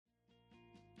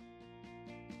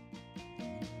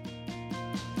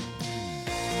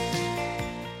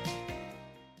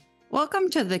Welcome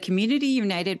to the Community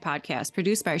United podcast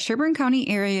produced by Sherburne County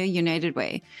Area United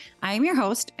Way. I am your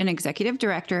host and Executive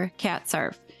Director, Kat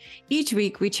Sarf. Each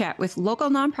week, we chat with local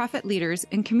nonprofit leaders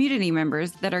and community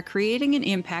members that are creating an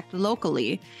impact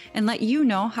locally and let you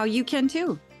know how you can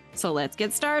too. So let's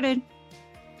get started.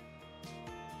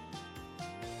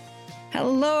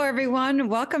 Hello, everyone.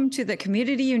 Welcome to the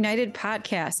Community United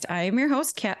podcast. I am your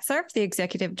host, Kat Sarf, the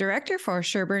Executive Director for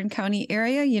Sherburne County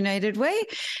Area United Way.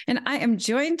 And I am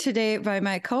joined today by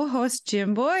my co-host,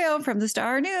 Jim Boyle from the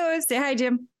Star News. Say hi,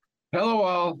 Jim. Hello,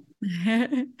 all.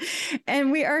 And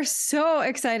we are so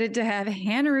excited to have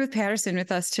Hannah-Ruth Patterson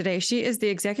with us today. She is the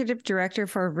Executive Director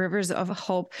for Rivers of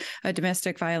Hope, a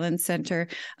domestic violence center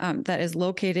that is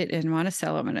located in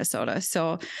Monticello, Minnesota.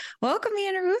 So welcome,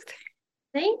 Hannah-Ruth.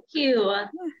 Thank you.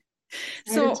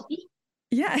 So,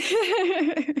 yeah.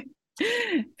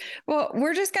 Well,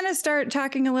 we're just going to start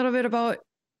talking a little bit about,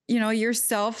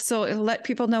 yourself. So let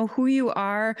people know who you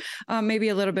are, maybe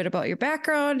a little bit about your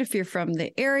background, if you're from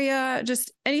the area,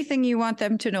 just anything you want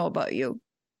them to know about you.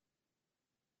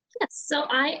 Yes. So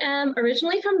I am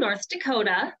originally from North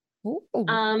Dakota.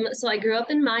 So I grew up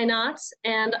in Minot,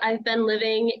 and I've been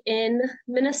living in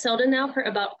Minnesota now for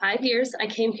about 5 years. I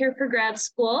came here for grad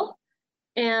school.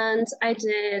 And I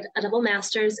did a double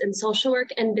master's in social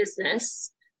work and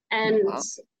business. And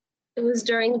It was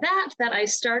during that I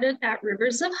started at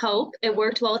Rivers of Hope. It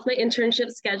worked well with my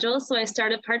internship schedule, so I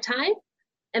started part-time.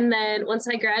 And then once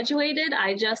I graduated,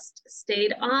 I just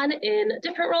stayed on in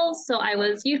different roles. So I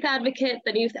was youth advocate,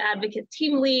 then youth advocate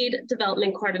team lead,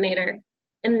 development coordinator,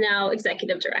 and now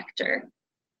executive director.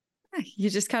 You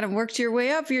just kind of worked your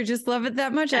way up. You just love it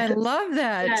that much. Yes. I love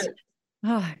that. Yes.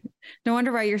 Oh, no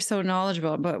wonder why you're so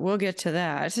knowledgeable, but we'll get to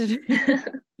that.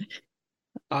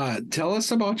 Tell us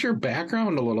about your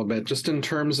background a little bit, just in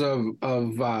terms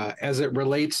of as it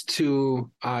relates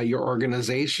to your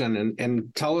organization,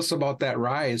 and tell us about that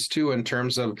rise too, in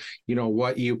terms of,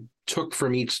 what you took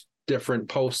from each different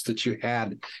post that you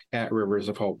had at Rivers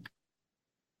of Hope.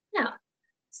 Yeah.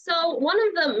 So one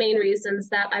of the main reasons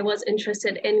that I was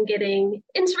interested in getting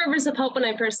into Rivers of Hope when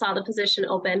I first saw the position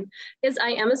open is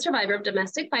I am a survivor of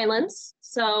domestic violence.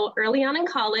 So early on in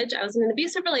college, I was in an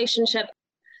abusive relationship.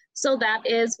 So that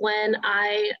is when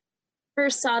I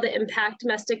first saw the impact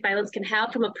domestic violence can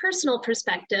have from a personal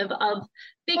perspective of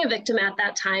being a victim at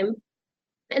that time.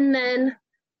 And then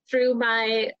through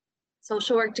my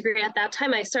social work degree at that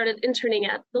time, I started interning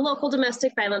at the local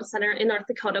domestic violence center in North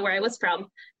Dakota, where I was from.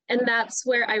 And that's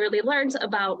where I really learned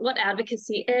about what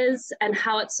advocacy is and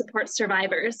how it supports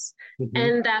survivors. Mm-hmm.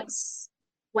 And that's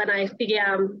when I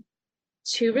began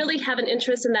to really have an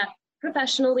interest in that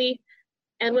professionally.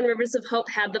 And when Rivers of Hope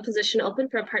had the position open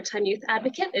for a part-time youth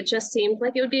advocate, it just seemed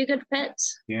like it would be a good fit.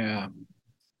 Yeah.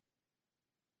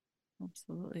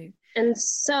 Absolutely. And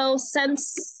so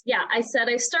since, I said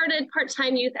I started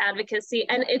part-time youth advocacy,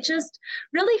 and it just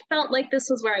really felt like this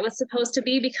was where I was supposed to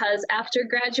be, because after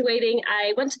graduating,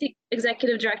 I went to the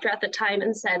executive director at the time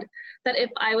and said that if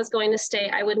I was going to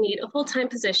stay, I would need a full-time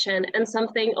position, and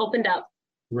something opened up.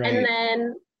 Right. And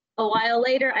then a while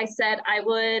later, I said I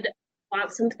would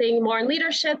want something more in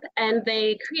leadership, and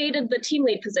they created the team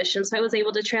lead position. So I was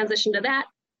able to transition to that.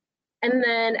 And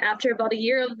then after about a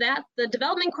year of that, the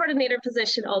development coordinator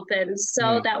position opened.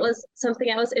 So That was something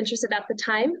I was interested in at the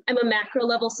time. I'm a macro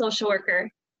level social worker.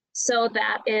 So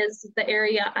that is the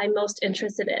area I'm most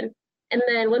interested in. And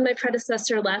then when my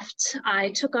predecessor left,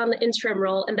 I took on the interim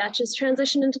role, and that just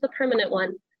transitioned into the permanent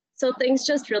one. So things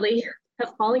just really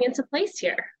have fallen into place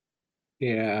here.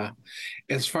 Yeah.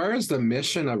 As far as the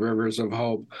mission of Rivers of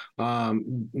Hope,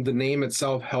 the name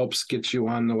itself helps get you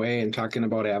on the way and talking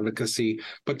about advocacy.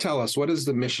 But tell us, what is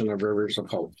the mission of Rivers of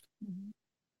Hope?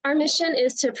 Our mission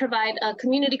is to provide a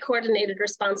community-coordinated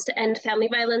response to end family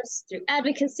violence through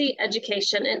advocacy,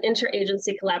 education, and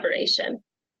interagency collaboration.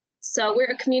 So we're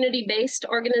a community-based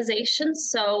organization,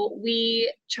 so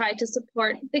we try to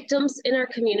support victims in our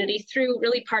community through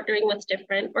really partnering with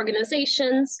different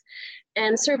organizations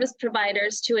and service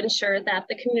providers to ensure that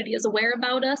the community is aware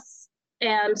about us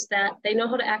and that they know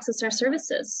how to access our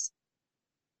services.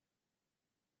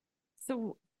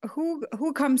 So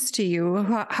who comes to you?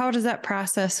 How does that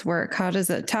process work? How does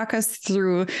it talk us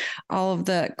through all of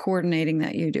the coordinating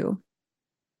that you do?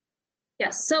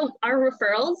 Yes, so our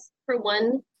referrals, for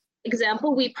one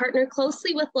example, we partner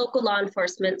closely with local law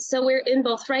enforcement. So we're in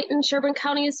both Wright and Sherburne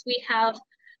counties. We have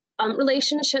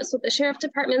relationships with the sheriff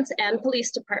departments and police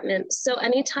departments. So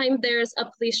anytime there's a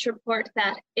police report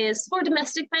that is for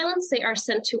domestic violence, they are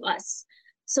sent to us.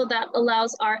 So that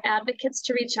allows our advocates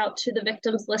to reach out to the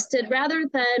victims listed rather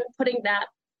than putting that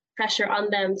pressure on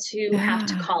them to have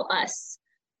to call us.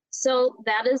 So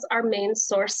that is our main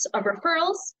source of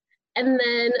referrals. And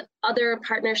then other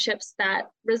partnerships that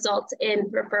result in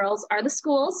referrals are the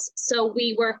schools. So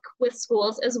we work with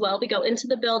schools as well. We go into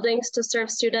the buildings to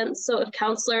serve students. So if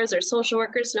counselors or social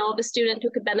workers know of a student who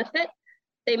could benefit,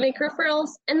 they make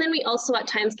referrals. And then we also at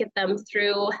times get them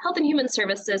through Health and Human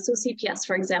Services. So CPS,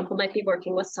 for example, might be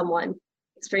working with someone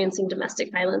experiencing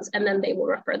domestic violence, and then they will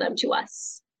refer them to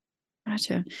us.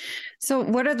 Gotcha. So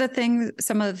what are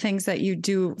some of the things that you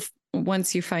do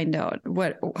once you find out?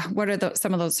 What are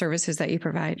some of those services that you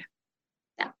provide?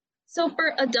 Yeah. So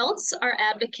for adults, our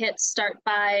advocates start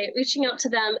by reaching out to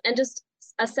them and just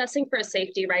assessing for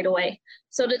safety right away.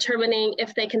 So determining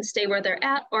if they can stay where they're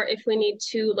at or if we need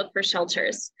to look for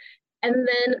shelters. And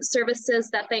then services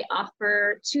that they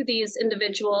offer to these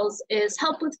individuals is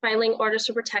help with filing orders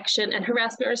for protection and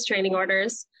harassment restraining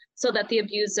orders so that the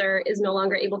abuser is no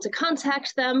longer able to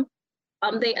contact them.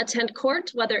 They attend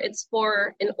court, whether it's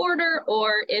for an order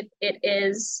or if it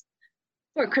is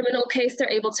for a criminal case, they're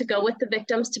able to go with the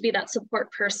victims to be that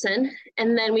support person.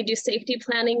 And then we do safety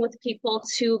planning with people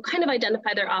to kind of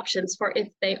identify their options for if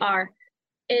they are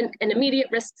in an immediate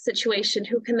risk situation,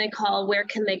 who can they call, where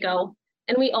can they go?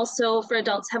 And we also, for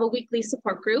adults, have a weekly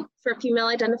support group for female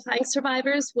identifying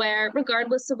survivors where,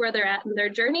 regardless of where they're at in their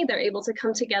journey, they're able to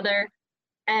come together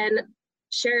and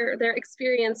share their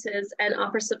experiences and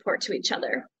offer support to each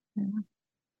other. Mm-hmm.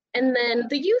 And then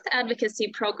the youth advocacy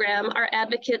program, our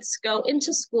advocates go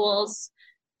into schools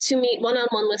to meet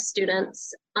one-on-one with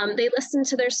students. They listen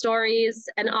to their stories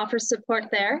and offer support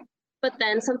there. But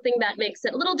then something that makes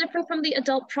it a little different from the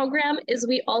adult program is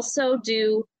we also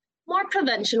do more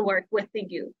prevention work with the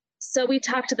youth. So we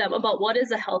talk to them about what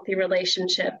is a healthy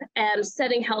relationship and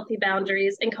setting healthy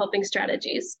boundaries and coping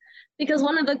strategies. Because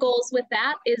one of the goals with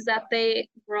that is that they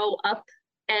grow up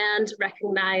and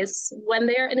recognize when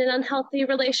they're in an unhealthy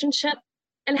relationship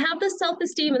and have the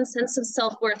self-esteem and sense of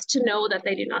self-worth to know that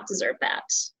they do not deserve that.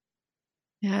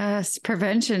 Yes,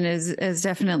 prevention is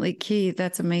definitely key.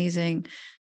 That's amazing.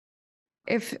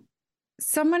 If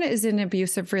someone is in an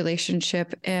abusive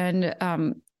relationship and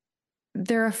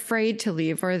they're afraid to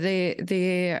leave or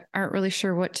they aren't really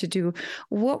sure what to do,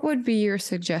 what would be your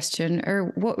suggestion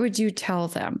or what would you tell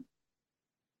them?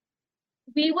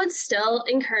 We would still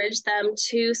encourage them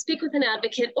to speak with an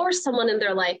advocate or someone in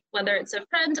their life, whether it's a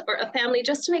friend or a family,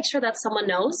 just to make sure that someone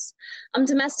knows.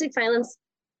 Domestic violence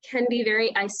can be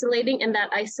very isolating, and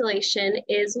that isolation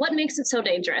is what makes it so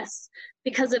dangerous.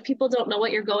 Because if people don't know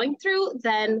what you're going through,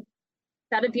 then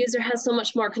that abuser has so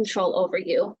much more control over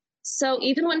you. So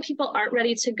even when people aren't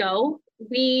ready to go,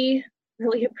 we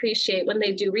really appreciate when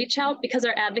they do reach out because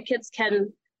our advocates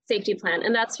can safety plan,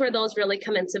 and that's where those really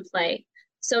come into play.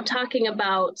 So talking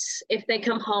about if they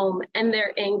come home and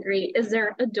they're angry, is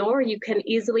there a door you can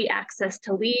easily access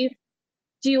to leave?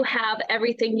 Do you have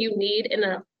everything you need in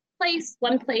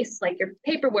one place, like your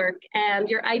paperwork and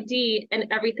your ID and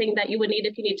everything that you would need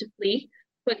if you need to flee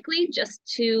quickly, just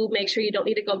to make sure you don't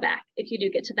need to go back if you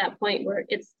do get to that point where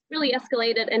it's really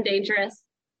escalated and dangerous?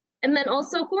 And then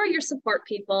also, who are your support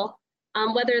people?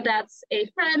 Whether that's a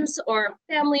friends or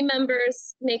family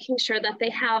members, making sure that they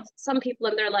have some people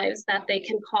in their lives that they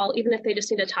can call, even if they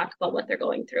just need to talk about what they're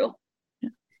going through.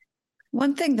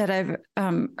 One thing that I've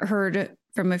heard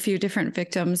from a few different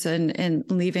victims and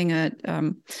leaving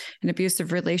an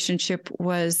abusive relationship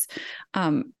was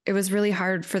it was really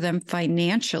hard for them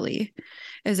financially.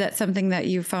 Is that something that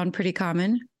you found pretty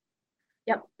common?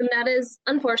 Yep, and that is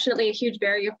unfortunately a huge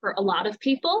barrier for a lot of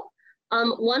people.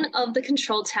 One of the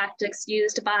control tactics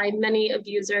used by many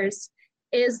abusers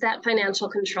is that financial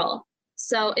control.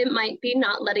 So it might be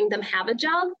not letting them have a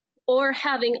job or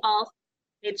having all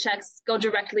paychecks go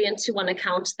directly into one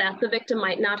account that the victim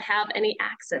might not have any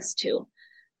access to.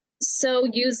 So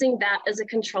using that as a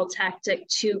control tactic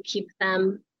to keep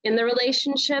them in the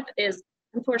relationship is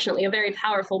unfortunately a very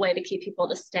powerful way to keep people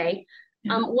to stay.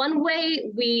 Yeah. One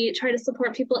way we try to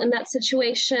support people in that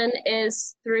situation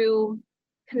is through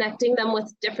connecting them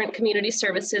with different community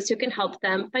services who can help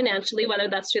them financially, whether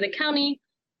that's through the county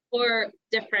or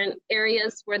different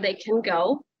areas where they can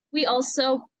go. We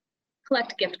also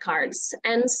collect gift cards.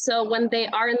 And so when they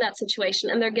are in that situation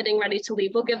and they're getting ready to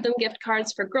leave, we'll give them gift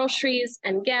cards for groceries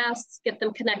and gas, get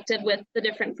them connected with the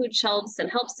different food shelves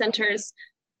and help centers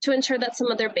to ensure that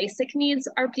some of their basic needs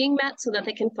are being met so that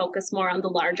they can focus more on the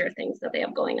larger things that they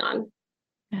have going on.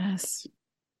 Yes.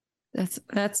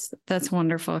 That's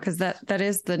wonderful, because that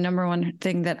is the number one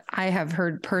thing that I have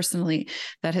heard personally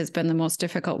that has been the most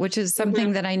difficult, which is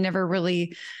something that I never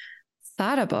really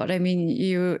thought about. I mean,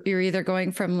 you're either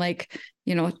going from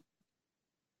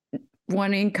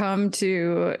one income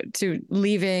to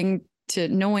leaving to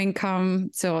no income.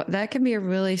 So that can be a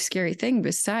really scary thing.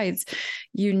 Besides,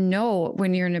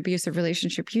 when you're in an abusive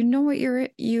relationship, you know what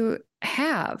you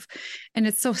have. And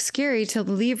it's so scary to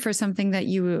leave for something that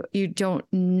you don't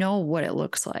know what it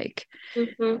looks like.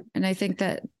 Mm-hmm. And I think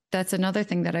that's another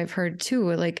thing that I've heard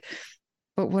too. Like,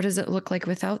 but what does it look like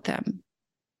without them?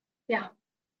 Yeah.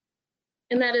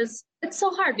 And it's so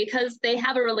hard because they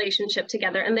have a relationship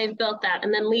together and they've built that.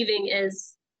 And then leaving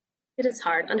it is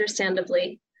hard,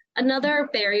 understandably. Another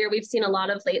barrier we've seen a lot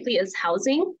of lately is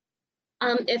housing.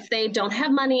 If they don't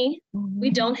have money, we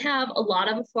don't have a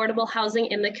lot of affordable housing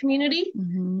in the community.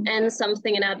 Mm-hmm. And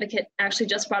something an advocate actually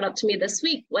just brought up to me this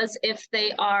week was if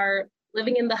they are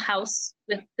living in the house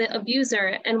with the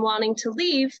abuser and wanting to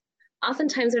leave,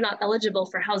 oftentimes they're not eligible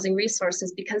for housing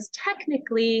resources because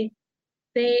technically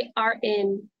they are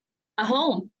in a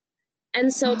home.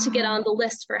 And so to get on the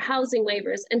list for housing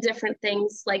waivers and different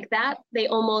things like that, they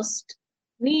almost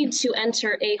need to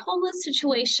enter a homeless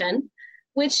situation,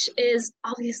 which is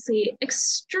obviously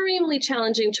extremely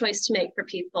challenging choice to make for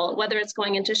people, whether it's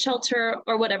going into shelter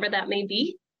or whatever that may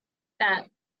be. That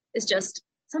is just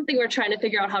something we're trying to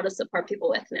figure out how to support people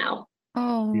with now.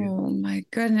 Oh my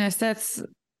goodness.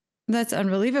 That's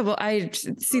unbelievable. I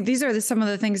see these are some of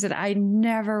the things that I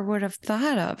never would have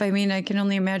thought of. I mean, I can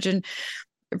only imagine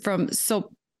from so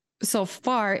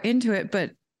far into it,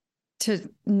 but to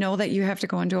know that you have to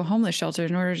go into a homeless shelter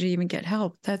in order to even get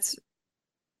help, that's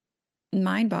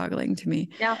mind-boggling to me.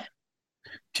 Yeah.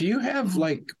 Do you have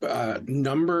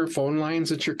phone lines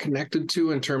that you're connected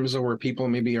to in terms of where people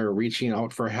maybe are reaching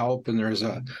out for help and there's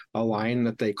a line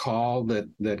that they call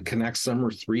that connects them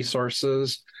with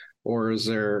resources? Or is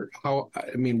there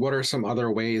what are some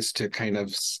other ways to kind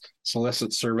of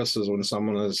solicit services when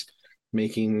someone is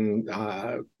making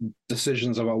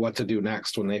decisions about what to do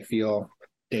next when they feel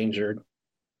endangered?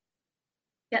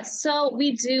 Yes, so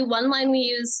we do one line we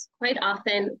use quite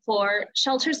often for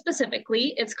shelter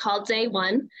specifically. It's called Day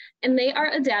One, and they are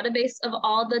a database of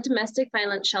all the domestic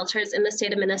violence shelters in the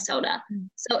state of Minnesota.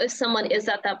 So if someone is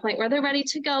at that point where they're ready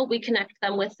to go, we connect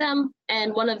them with them,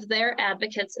 and one of their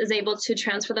advocates is able to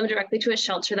transfer them directly to a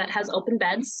shelter that has open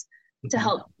beds to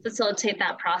help facilitate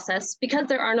that process because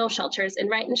there are no shelters in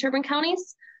Wright and Sherburne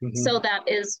counties. So that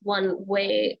is one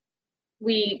way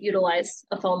we utilize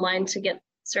a phone line to get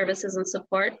services and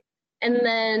support. And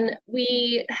then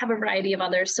we have a variety of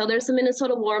others. So there's the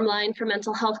Minnesota Warm Line for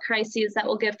mental health crises that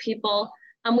will give people,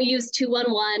 we use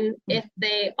 211 if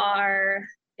they are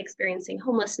experiencing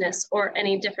homelessness or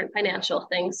any different financial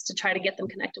things to try to get them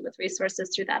connected with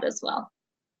resources through that as well.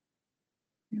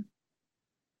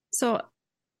 So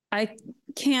I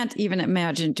can't even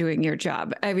imagine doing your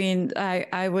job. I mean,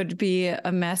 I would be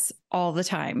a mess all the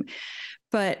time,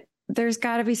 but there's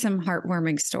got to be some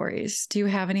heartwarming stories. Do you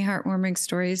have any heartwarming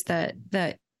stories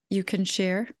that you can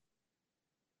share,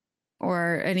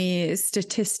 or any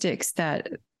statistics that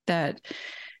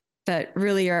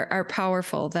really are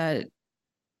powerful that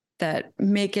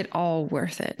make it all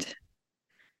worth it?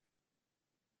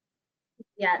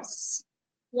 Yes.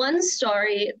 One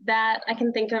story that I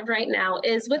can think of right now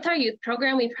is with our youth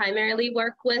program. We primarily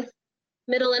work with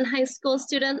middle and high school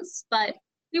students, but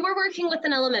we were working with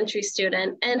an elementary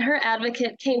student, and her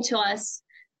advocate came to us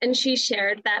and she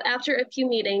shared that after a few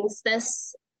meetings,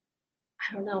 this,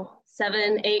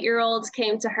 7, 8-year-old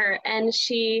came to her, and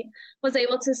she was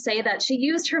able to say that she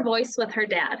used her voice with her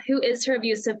dad, who is her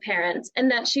abusive parent, and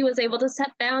that she was able to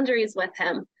set boundaries with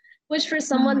him, which for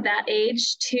someone that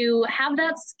age to have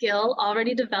that skill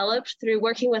already developed through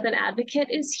working with an advocate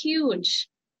is huge.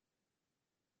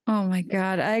 Oh my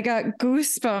God, I got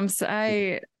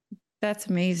goosebumps. That's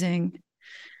amazing.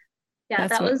 Yeah,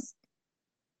 that was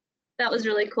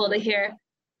really cool to hear.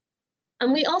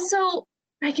 And we also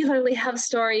regularly have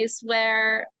stories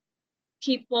where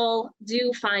people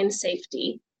do find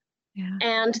safety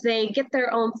and they get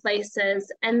their own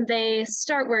places and they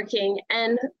start working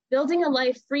and building a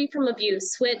life free from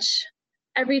abuse, which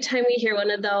every time we hear one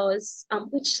of those,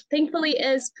 which thankfully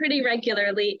is pretty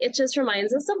regularly, it just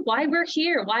reminds us of why we're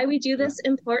here, why we do this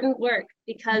important work,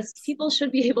 because people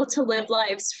should be able to live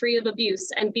lives free of abuse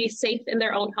and be safe in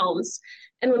their own homes.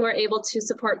 And when we're able to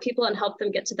support people and help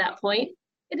them get to that point,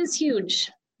 it is huge.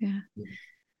 Yeah.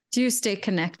 Do you stay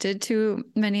connected to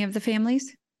many of the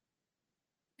families?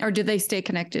 Or do they stay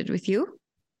connected with you?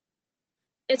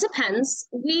 It depends.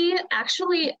 We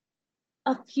actually,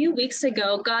 a few weeks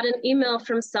ago, got an email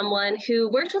from someone who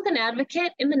worked with an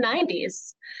advocate in the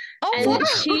 90s. Oh, and wow.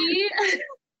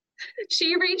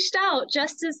 she reached out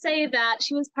just to say that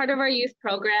she was part of our youth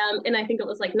program, and I think it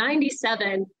was like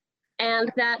 97,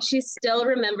 and that she still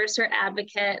remembers her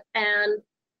advocate. And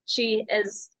she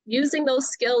is using those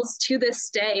skills to this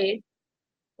day,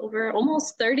 over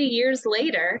almost 30 years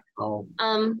later. Oh.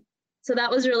 So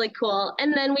that was really cool.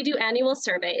 And then we do annual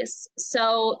surveys.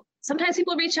 So sometimes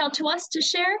people reach out to us to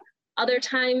share. Other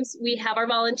times we have our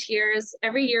volunteers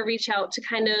every year reach out to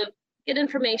kind of get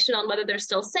information on whether they're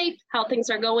still safe, how things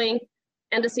are going,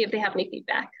 and to see if they have any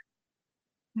feedback.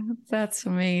 That's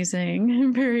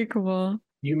amazing. Very cool.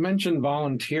 You mentioned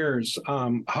volunteers.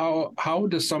 How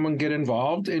does someone get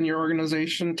involved in your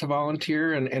organization to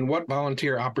volunteer, and what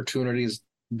volunteer opportunities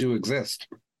do exist?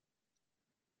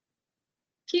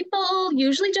 People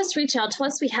usually just reach out to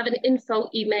us. We have an info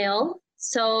email.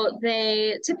 So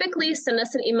they typically send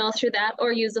us an email through that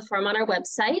or use a form on our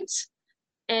website.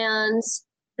 And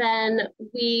then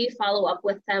we follow up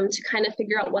with them to kind of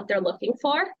figure out what they're looking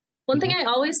for. One thing I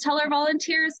always tell our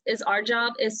volunteers is our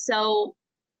job is so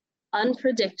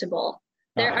unpredictable.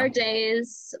 There are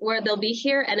days where they'll be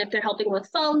here, and if they're helping with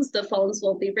phones, the phones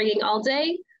will be ringing all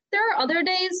day. There are other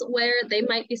days where they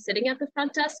might be sitting at the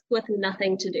front desk with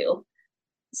nothing to do.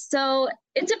 So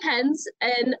it depends.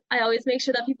 And I always make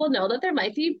sure that people know that there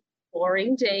might be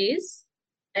boring days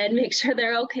and make sure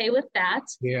they're okay with that.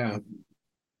 Yeah.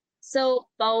 So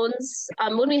phones,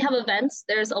 when we have events,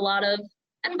 there's a lot of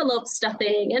envelope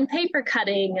stuffing and paper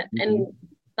cutting,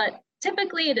 but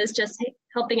typically it is just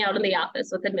helping out in the office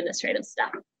with administrative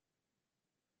stuff.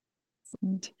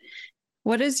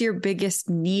 What is your biggest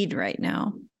need right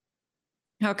now?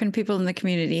 How can people in the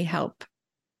community help?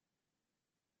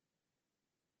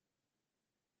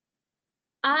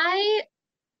 I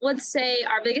would say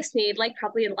our biggest need, like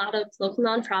probably a lot of local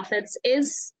nonprofits,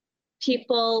 is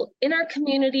people in our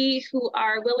community who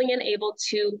are willing and able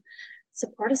to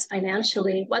support us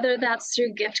financially, whether that's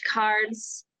through gift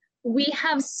cards. We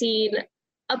have seen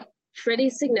a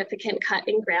pretty significant cut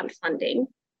in grant funding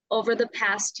over the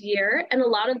past year, and a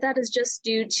lot of that is just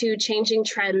due to changing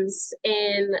trends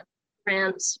in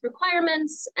grant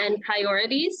requirements and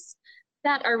priorities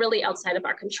that are really outside of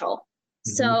our control.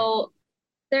 So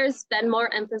there's been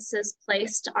more emphasis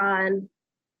placed on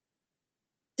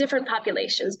different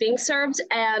populations being served,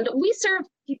 and we serve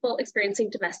people experiencing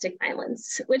domestic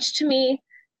violence, which to me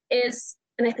is,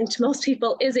 and I think to most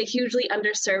people, is a hugely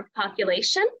underserved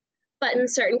population. But in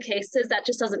certain cases, that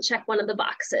just doesn't check one of the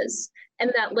boxes,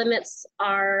 and that limits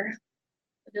our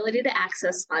ability to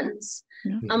access funds.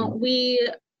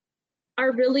 We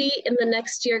are really in the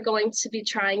next year going to be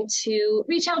trying to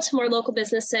reach out to more local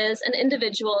businesses and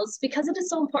individuals, because it is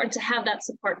so important to have that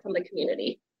support from the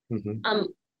community.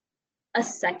 A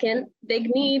second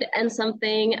big need, and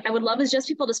something I would love, is just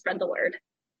people to spread the word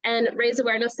and raise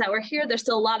awareness that we're here. There's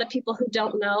still a lot of people who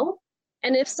don't know.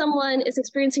 And if someone is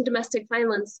experiencing domestic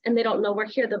violence and they don't know we're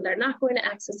here, then they're not going to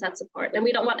access that support. And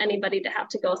we don't want anybody to have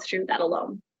to go through that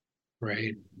alone.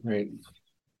 Right.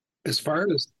 As far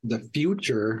as the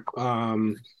future,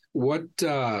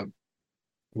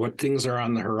 what things are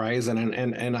on the horizon,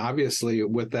 and obviously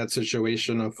with that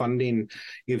situation of funding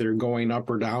either going up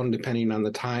or down depending on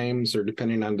the times or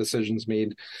depending on decisions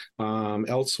made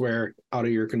elsewhere out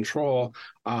of your control,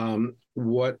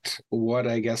 what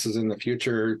I guess is in the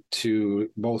future to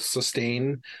both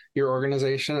sustain your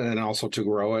organization and also to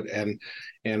grow it,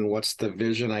 and what's the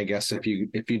vision, I guess, if you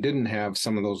didn't have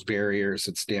some of those barriers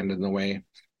that stand in the way?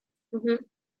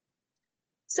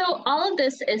 So all of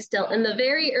this is still in the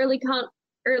very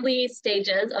early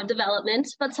stages of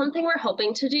development, but something we're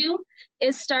hoping to do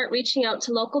is start reaching out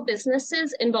to local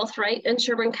businesses in both Wright and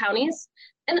Sherburne counties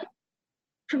and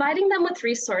providing them with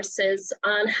resources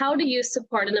on how do you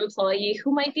support an employee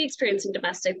who might be experiencing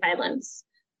domestic violence.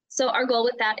 So our goal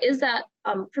with that is that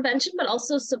prevention, but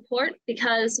also support,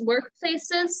 because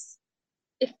workplaces,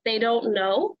 if they don't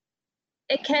know,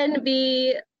 it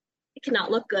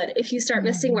cannot look good if you start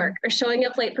missing work or showing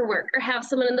up late for work or have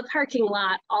someone in the parking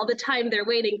lot all the time they're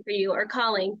waiting for you or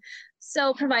calling.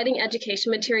 So providing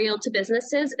education material to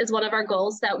businesses is one of our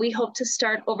goals that we hope to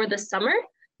start over the summer,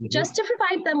 just to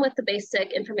provide them with the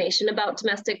basic information about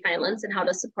domestic violence and how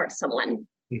to support someone.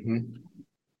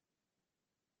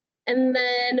 And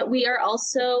then we are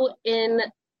also in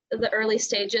the early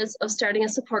stages of starting a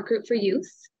support group for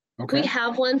youth. We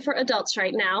have one for adults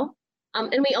right now.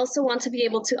 And we also want to be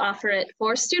able to offer it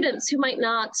for students who might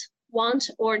not want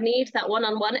or need that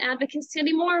one-on-one advocacy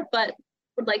anymore, but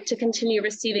would like to continue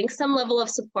receiving some level of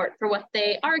support for what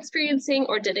they are experiencing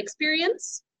or did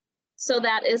experience. So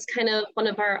that is kind of one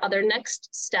of our other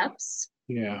next steps.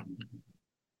 Yeah.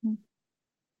 And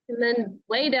then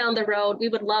way down the road, we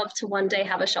would love to one day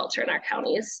have a shelter in our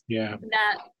counties. Yeah.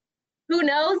 That, who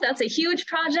knows, that's a huge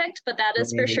project, but that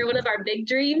is for sure one of our big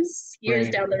dreams years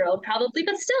down the road, probably,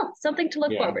 but still something to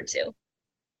look forward to.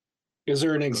 Is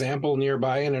there an example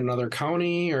nearby in another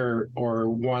county or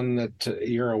one that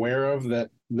you're aware of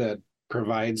that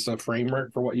provides a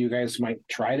framework for what you guys might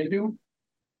try to do?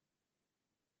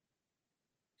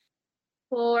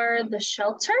 For the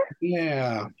shelter?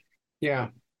 Yeah.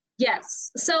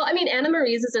 Yes. So, I mean, Anna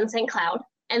Marie's is in St. Cloud,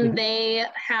 and they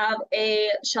have a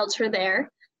shelter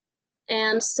there.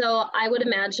 And so I would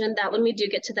imagine that when we do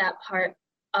get to that part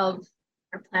of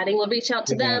our planning, we'll reach out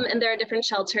to them, and there are different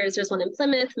shelters. There's one in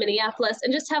Plymouth, Minneapolis,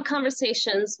 and just have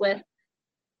conversations with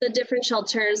the different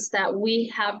shelters that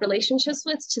we have relationships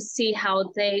with to see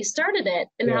how they started it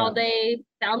and how they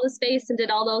found the space and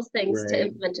did all those things to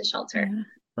implement a shelter.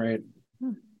 Right.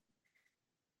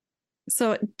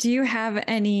 So do you have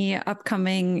any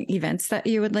upcoming events that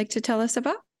you would like to tell us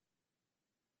about?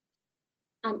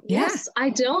 Yes, I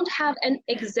don't have an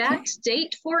exact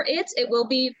date for it. It will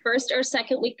be first or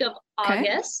second week of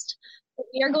August.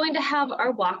 We are going to have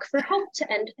our Walk for Hope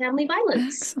to End Family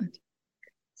Violence. Excellent.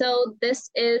 So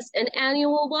this is an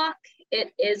annual walk.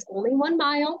 It is only 1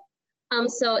 mile.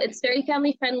 So it's very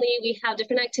family friendly. We have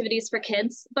different activities for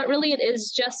kids, but really it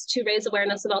is just to raise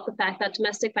awareness about the fact that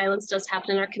domestic violence does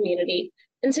happen in our community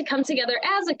and to come together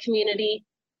as a community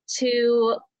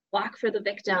to walk for the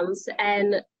victims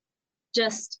and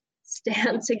just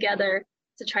stand together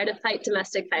to try to fight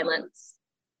domestic violence.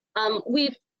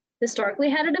 We've historically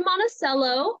had it in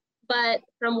Monticello, but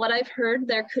from what I've heard,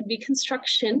 there could be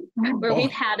construction where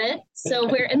we've had it. So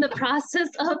we're in the process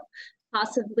of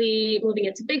possibly moving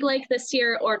it to Big Lake this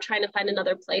year or trying to find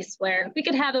another place where we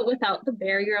could have it without the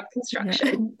barrier of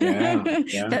construction.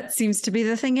 That seems to be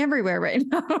the thing everywhere right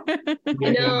now.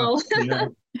 I know.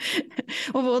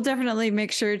 Well, we'll definitely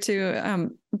make sure to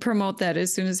promote that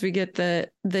as soon as we get the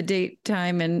date,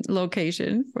 time, and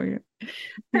location for you.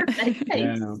 Perfect.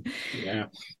 Thanks. Yeah.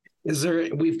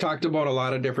 We've talked about a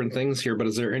lot of different things here, but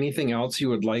is there anything else you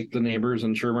would like the neighbors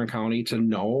in Sherburne County to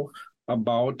know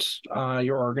about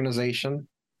your organization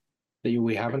that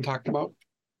we haven't talked about?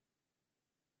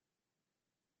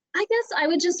 I guess I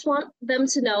would just want them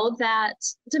to know that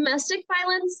domestic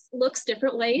violence looks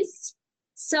different ways.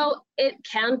 So it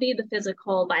can be the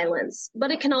physical violence,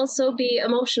 but it can also be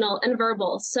emotional and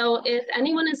verbal. So if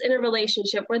anyone is in a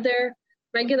relationship where they're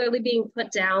regularly being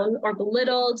put down or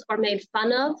belittled or made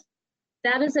fun of,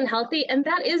 that isn't healthy. And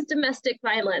that is domestic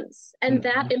violence. And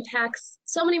that impacts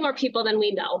so many more people than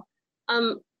we know.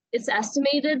 It's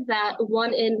estimated that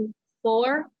 1 in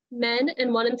 4 men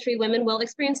and 1 in 3 women will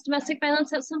experience domestic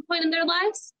violence at some point in their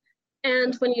lives.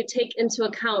 And when you take into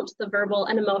account the verbal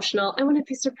and emotional, I wouldn't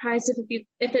be surprised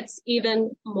if it's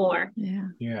even more.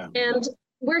 Yeah. And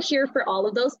we're here for all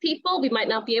of those people. We might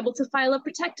not be able to file a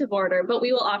protective order, but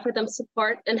we will offer them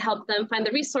support and help them find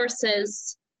the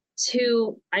resources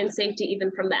to find safety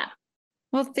even from that.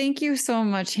 Well, thank you so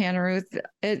much, Hannah-Ruth.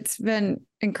 It's been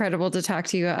incredible to talk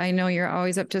to you. I know you're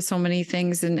always up to so many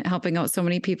things and helping out so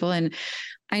many people. And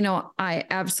I know I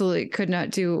absolutely could not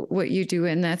do what you do.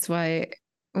 And that's why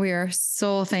we are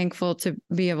so thankful to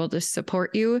be able to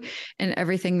support you in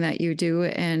everything that you do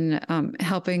and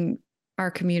helping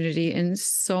our community in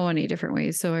so many different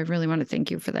ways. So I really want to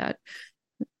thank you for that.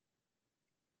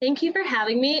 Thank you for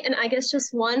having me. And I guess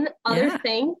just one other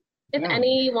thing. If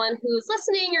anyone who's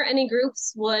listening or any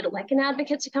groups would like an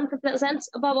advocate to come present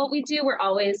about what we do, we're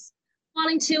always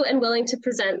wanting to and willing to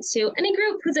present to any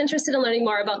group who's interested in learning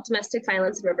more about domestic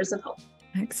violence and Rivers of Hope.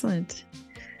 Excellent.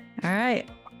 All right.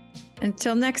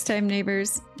 Until next time,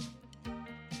 neighbors.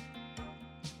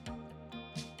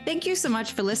 Thank you so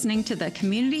much for listening to the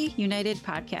Community United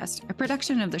Podcast, a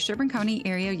production of the Sherburne County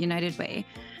Area United Way.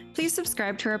 Please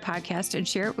subscribe to our podcast and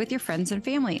share it with your friends and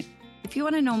family. If you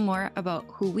want to know more about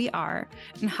who we are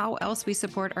and how else we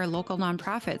support our local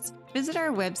nonprofits, visit our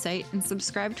website and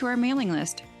subscribe to our mailing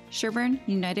list,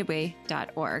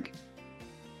 SherburnUnitedWay.org.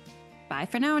 Bye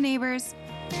for now, neighbors.